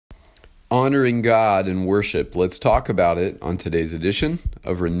honoring God and worship. Let's talk about it on today's edition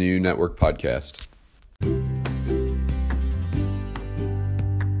of Renew Network Podcast.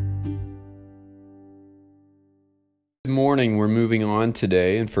 Good morning. We're moving on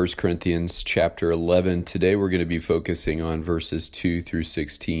today in 1 Corinthians chapter 11. Today we're going to be focusing on verses 2 through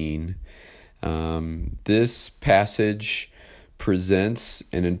 16. This passage presents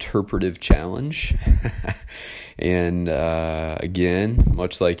an interpretive challenge. And again,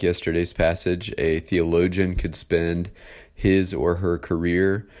 much like yesterday's passage, a theologian could spend his or her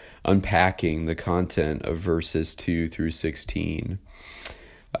career unpacking the content of verses 2 through 16.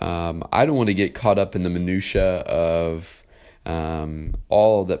 I don't want to get caught up in the minutia of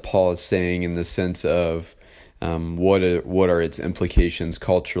all that Paul is saying in the sense of what are its implications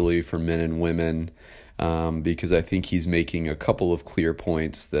culturally for men and women, because I think he's making a couple of clear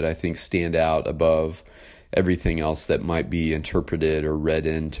points that I think stand out above everything else that might be interpreted or read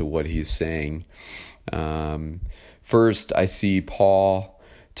into what he's saying. First, I see Paul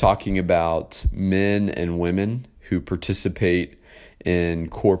talking about men and women who participate in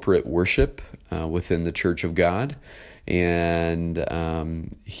corporate worship within the Church of God. And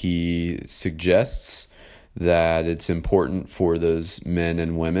he suggests that it's important for those men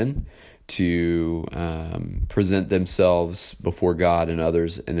and women to present themselves before God and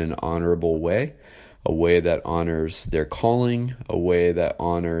others in an honorable way, a way that honors their calling, a way that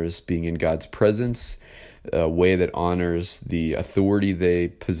honors being in God's presence, a way that honors the authority they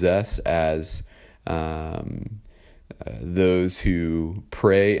possess as those who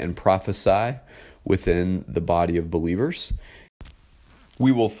pray and prophesy within the body of believers.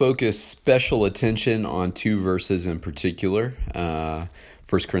 We will focus special attention on two verses in particular, 1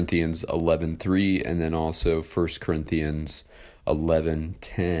 Corinthians 11:3 and then also 1 Corinthians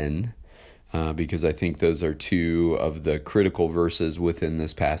 11:10. Because I think those are two of the critical verses within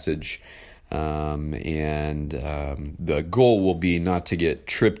this passage. The goal will be not to get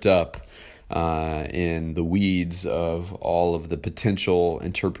tripped up in the weeds of all of the potential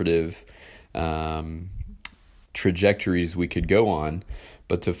interpretive trajectories we could go on,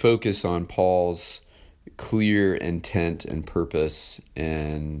 but to focus on Paul's clear intent and purpose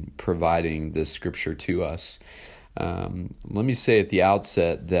in providing this scripture to us. Let me say at the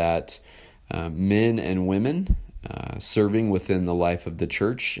outset that men and women serving within the life of the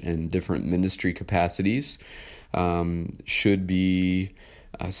church in different ministry capacities should be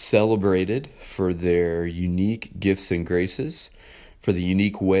celebrated for their unique gifts and graces, for the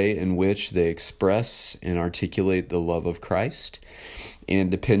unique way in which they express and articulate the love of Christ.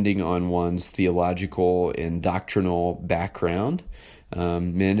 And depending on one's theological and doctrinal background,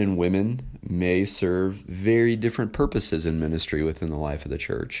 men and women may serve very different purposes in ministry within the life of the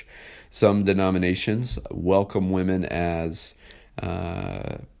church. Some denominations welcome women as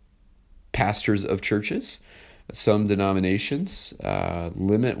pastors of churches. Some denominations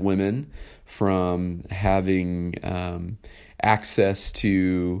limit women from having access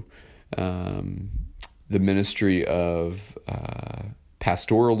to the ministry of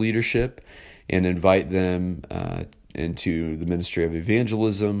pastoral leadership and invite them into the ministry of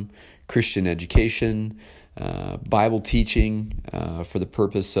evangelism, Christian education, Bible teaching for the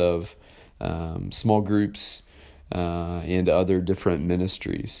purpose of small groups and other different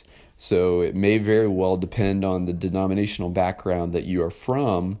ministries. So it may very well depend on the denominational background that you are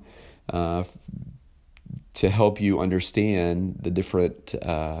from to help you understand the different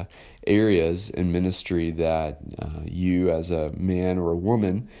areas in ministry that you as a man or a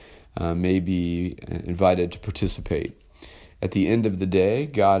woman may be invited to participate. At the end of the day,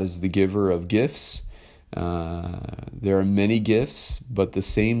 God is the giver of gifts. There are many gifts, but the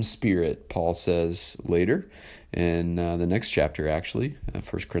same Spirit, Paul says later in the next chapter, actually, 1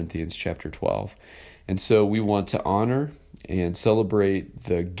 Corinthians chapter 12. And so we want to honor and celebrate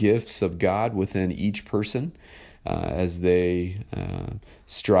the gifts of God within each person as they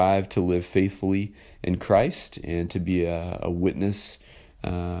strive to live faithfully in Christ and to be a witness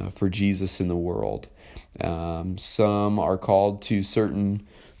for Jesus in the world. Some are called to certain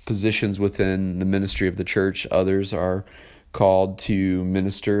positions within the ministry of the church. Others are called to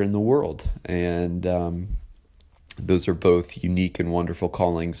minister in the world. And those are both unique and wonderful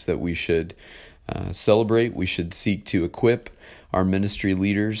callings that we should celebrate. We should seek to equip our ministry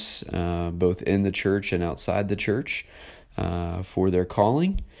leaders, both in the church and outside the church, for their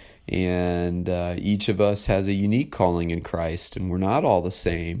calling. And each of us has a unique calling in Christ, and we're not all the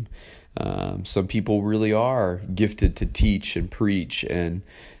same. Some people really are gifted to teach and preach and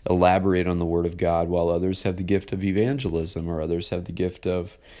elaborate on the Word of God, while others have the gift of evangelism, or others have the gift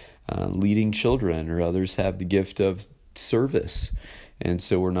of leading children, or others have the gift of service. And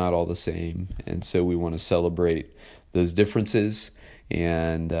so we're not all the same. And so we want to celebrate those differences.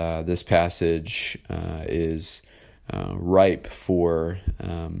 And this passage is ripe for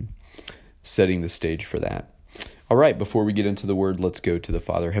setting the stage for that. All right, before we get into the word, let's go to the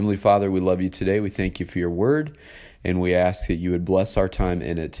Father. Heavenly Father, we love you today. We thank you for your word, and we ask that you would bless our time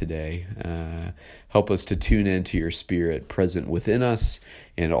in it today. Help us to tune into your Spirit present within us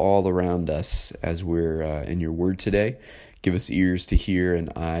and all around us as we're in your word today. Give us ears to hear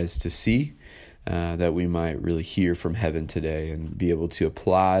and eyes to see, that we might really hear from heaven today and be able to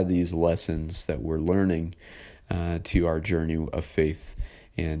apply these lessons that we're learning to our journey of faith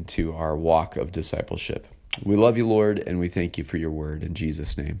and to our walk of discipleship. We love you, Lord, and we thank you for your word. In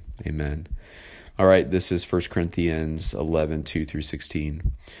Jesus' name, amen. All right, this is 1 Corinthians 11, 2 through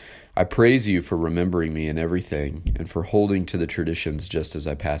 16. I praise you for remembering me in everything and for holding to the traditions just as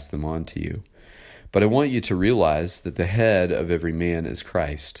I pass them on to you. But I want you to realize that the head of every man is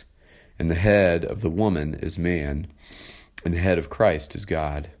Christ, and the head of the woman is man, and the head of Christ is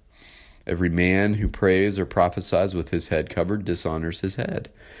God. Every man who prays or prophesies with his head covered dishonors his head.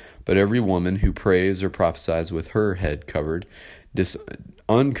 But every woman who prays or prophesies with her head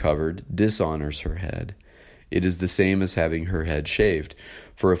uncovered dishonors her head. It is the same as having her head shaved.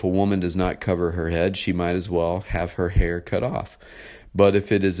 For if a woman does not cover her head, she might as well have her hair cut off. But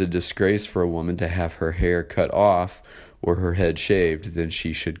if it is a disgrace for a woman to have her hair cut off or her head shaved, then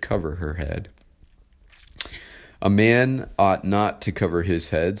she should cover her head. A man ought not to cover his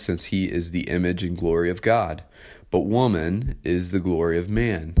head, since he is the image and glory of God. But woman is the glory of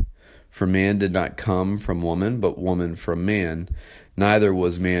man. For man did not come from woman, but woman from man. Neither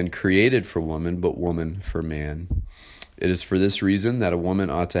was man created for woman, but woman for man. It is for this reason that a woman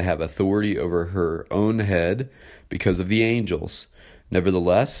ought to have authority over her own head because of the angels.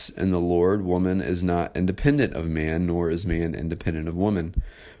 Nevertheless, in the Lord, woman is not independent of man, nor is man independent of woman.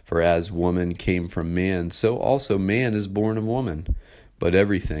 For as woman came from man, so also man is born of woman. But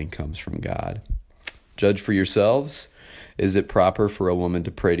everything comes from God. Judge for yourselves. Is it proper for a woman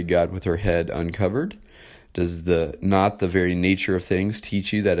to pray to God with her head uncovered? Does not the very nature of things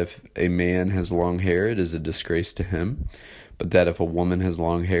teach you that if a man has long hair, it is a disgrace to him, but that if a woman has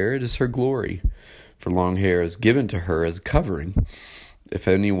long hair, it is her glory? For long hair is given to her as covering. If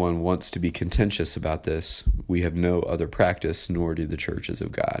anyone wants to be contentious about this, we have no other practice, nor do the churches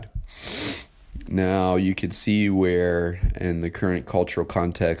of God. Now, you can see where, in the current cultural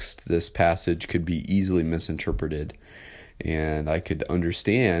context, this passage could be easily misinterpreted. And I could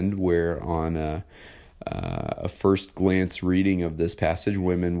understand where, on a first glance reading of this passage,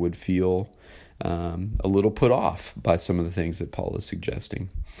 women would feel a little put off by some of the things that Paul is suggesting.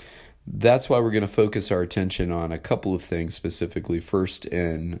 That's why we're going to focus our attention on a couple of things specifically. First,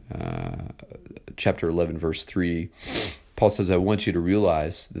 in chapter 11, verse 3, Paul says, I want you to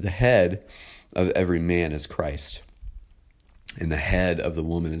realize that the head of every man is Christ, and the head of the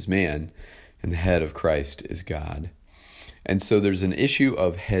woman is man, and the head of Christ is God. And so there's an issue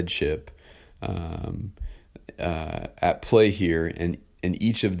of headship at play here in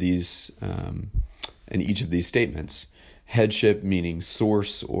each of these statements. Headship meaning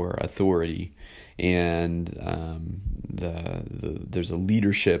source or authority, and there's a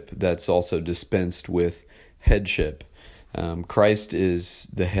leadership that's also dispensed with headship. Christ is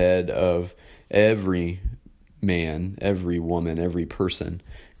the head of every man, every woman, every person.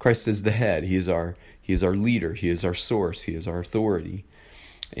 Christ is the head. He is our leader. He is our source. He is our authority.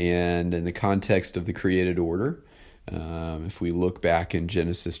 And in the context of the created order, if we look back in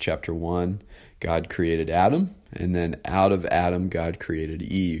Genesis chapter 1, God created Adam, and then out of Adam, God created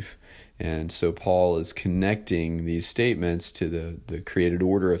Eve. And so Paul is connecting these statements to the created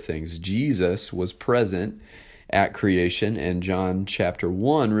order of things. Jesus was present at creation, and John chapter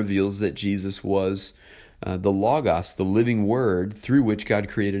 1 reveals that Jesus was the Logos, the living word through which God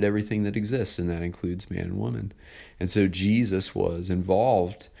created everything that exists, and that includes man and woman. And so Jesus was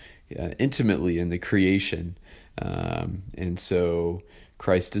involved intimately in the creation. And so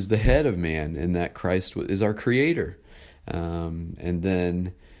Christ is the head of man, and that Christ is our creator. And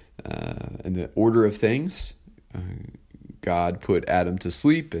then in the order of things, God put Adam to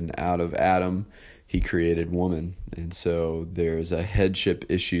sleep, and out of Adam, he created woman. And so there's a headship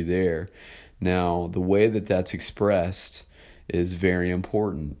issue there. Now, the way that that's expressed is very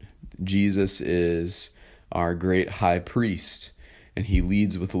important. Jesus is our great high priest, and he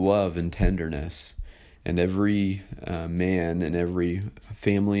leads with love and tenderness. And every man and every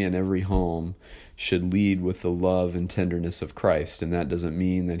family and every home should lead with the love and tenderness of Christ. And that doesn't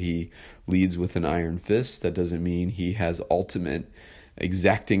mean that he leads with an iron fist. That doesn't mean he has ultimate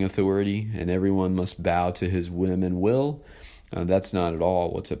exacting authority and everyone must bow to his whim and will. That's not at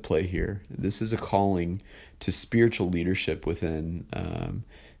all what's at play here. This is a calling to spiritual leadership within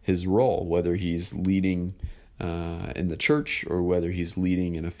his role, whether he's leading in the church or whether he's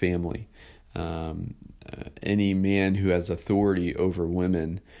leading in a family. Any man who has authority over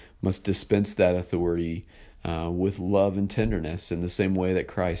women must dispense that authority with love and tenderness in the same way that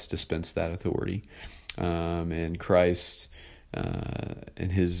Christ dispensed that authority. And Christ, in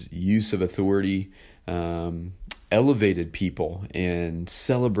his use of authority, elevated people and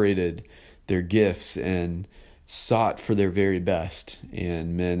celebrated their gifts and sought for their very best.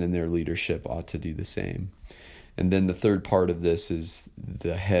 And men in their leadership ought to do the same. And then the third part of this is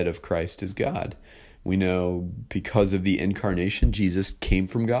the head of Christ is God. We know because of the incarnation, Jesus came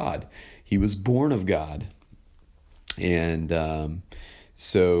from God. He was born of God. And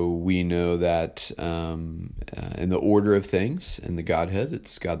so we know that in the order of things, in the Godhead,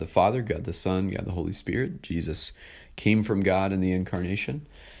 it's God the Father, God the Son, God the Holy Spirit. Jesus came from God in the incarnation.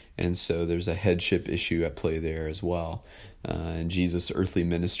 And so there's a headship issue at play there as well. In Jesus' earthly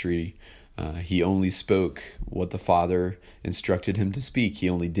ministry, he only spoke what the Father instructed him to speak. He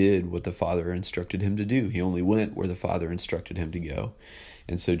only did what the Father instructed him to do. He only went where the Father instructed him to go.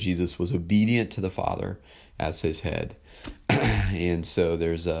 And so Jesus was obedient to the Father as his head. And so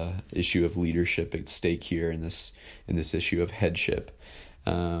there's a issue of leadership at stake here in this issue of headship.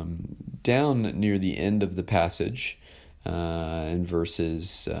 Down near the end of the passage, in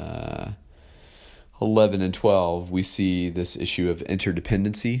verses 11 and 12, we see this issue of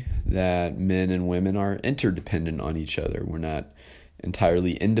interdependency, that men and women are interdependent on each other. We're not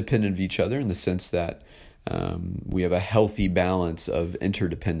entirely independent of each other in the sense that we have a healthy balance of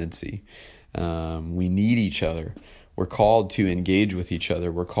interdependency. We need each other. We're called to engage with each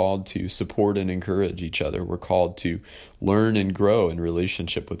other. We're called to support and encourage each other. We're called to learn and grow in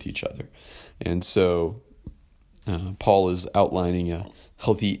relationship with each other. And so Paul is outlining a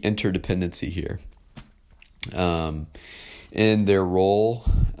healthy interdependency here. In their role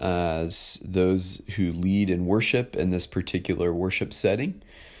as those who lead in worship in this particular worship setting,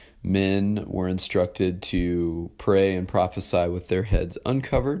 men were instructed to pray and prophesy with their heads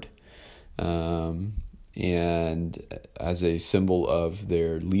uncovered, and as a symbol of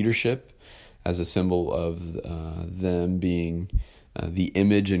their leadership, as a symbol of them being the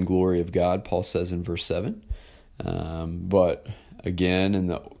image and glory of God, Paul says in verse 7. But again, in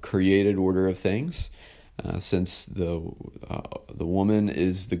the created order of things, since the woman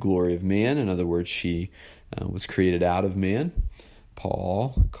is the glory of man, in other words, she was created out of man,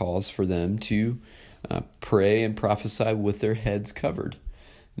 Paul calls for them to pray and prophesy with their heads covered.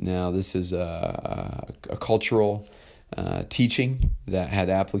 Now, this is a cultural teaching that had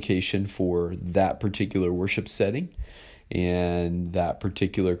application for that particular worship setting and that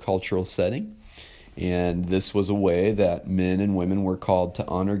particular cultural setting. And this was a way that men and women were called to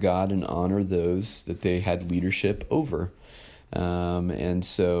honor God and honor those that they had leadership over. And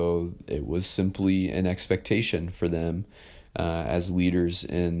so it was simply an expectation for them as leaders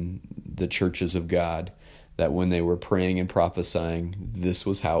in the churches of God that when they were praying and prophesying, this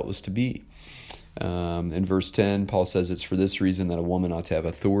was how it was to be. In verse 10, Paul says it's for this reason that a woman ought to have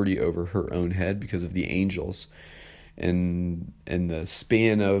authority over her own head because of the angels. In the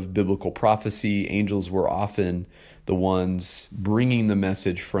span of biblical prophecy, angels were often the ones bringing the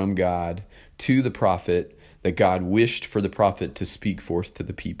message from God to the prophet that God wished for the prophet to speak forth to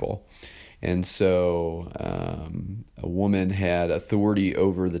the people. And so a woman had authority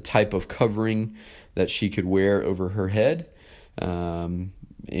over the type of covering that she could wear over her head, and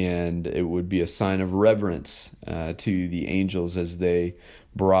it would be a sign of reverence to the angels as they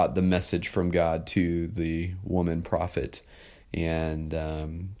brought the message from God to the woman prophet.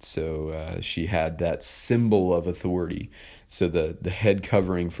 And so she had that symbol of authority. So the head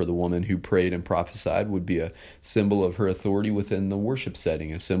covering for the woman who prayed and prophesied would be a symbol of her authority within the worship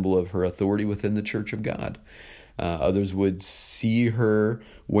setting, a symbol of her authority within the church of God. Others would see her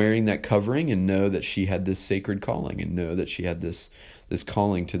wearing that covering and know that she had this sacred calling and know that she had this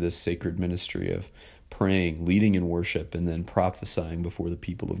calling to this sacred ministry of praying, leading in worship, and then prophesying before the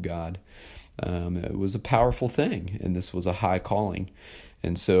people of God. It was a powerful thing, and this was a high calling.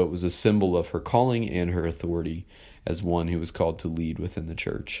 And so it was a symbol of her calling and her authority as one who was called to lead within the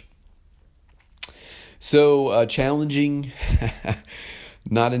church. So challenging,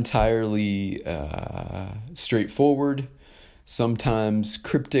 not entirely straightforward, sometimes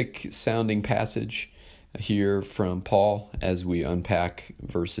cryptic sounding passage here from Paul as we unpack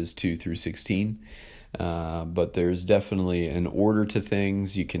verses 2 through 16. But there's definitely an order to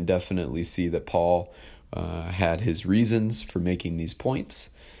things. You can definitely see that Paul had his reasons for making these points.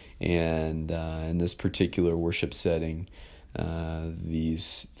 And in this particular worship setting,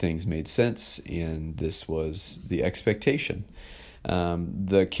 these things made sense, and this was the expectation.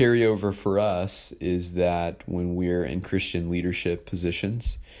 The carryover for us is that when we're in Christian leadership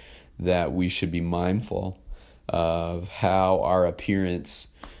positions, that we should be mindful of how our appearance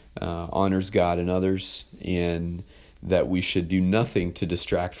honors God and others, and that we should do nothing to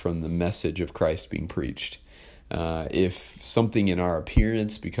distract from the message of Christ being preached. If something in our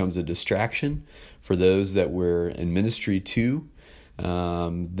appearance becomes a distraction for those that we're in ministry to,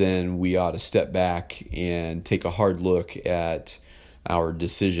 then we ought to step back and take a hard look at our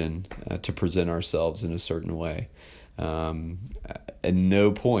decision to present ourselves in a certain way. At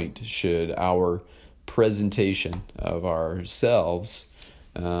no point should our presentation of ourselves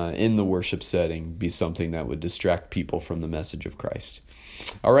in the worship setting be something that would distract people from the message of Christ.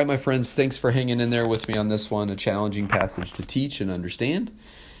 All right, my friends, thanks for hanging in there with me on this one, a challenging passage to teach and understand.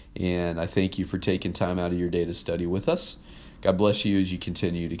 And I thank you for taking time out of your day to study with us. God bless you as you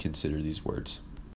continue to consider these words.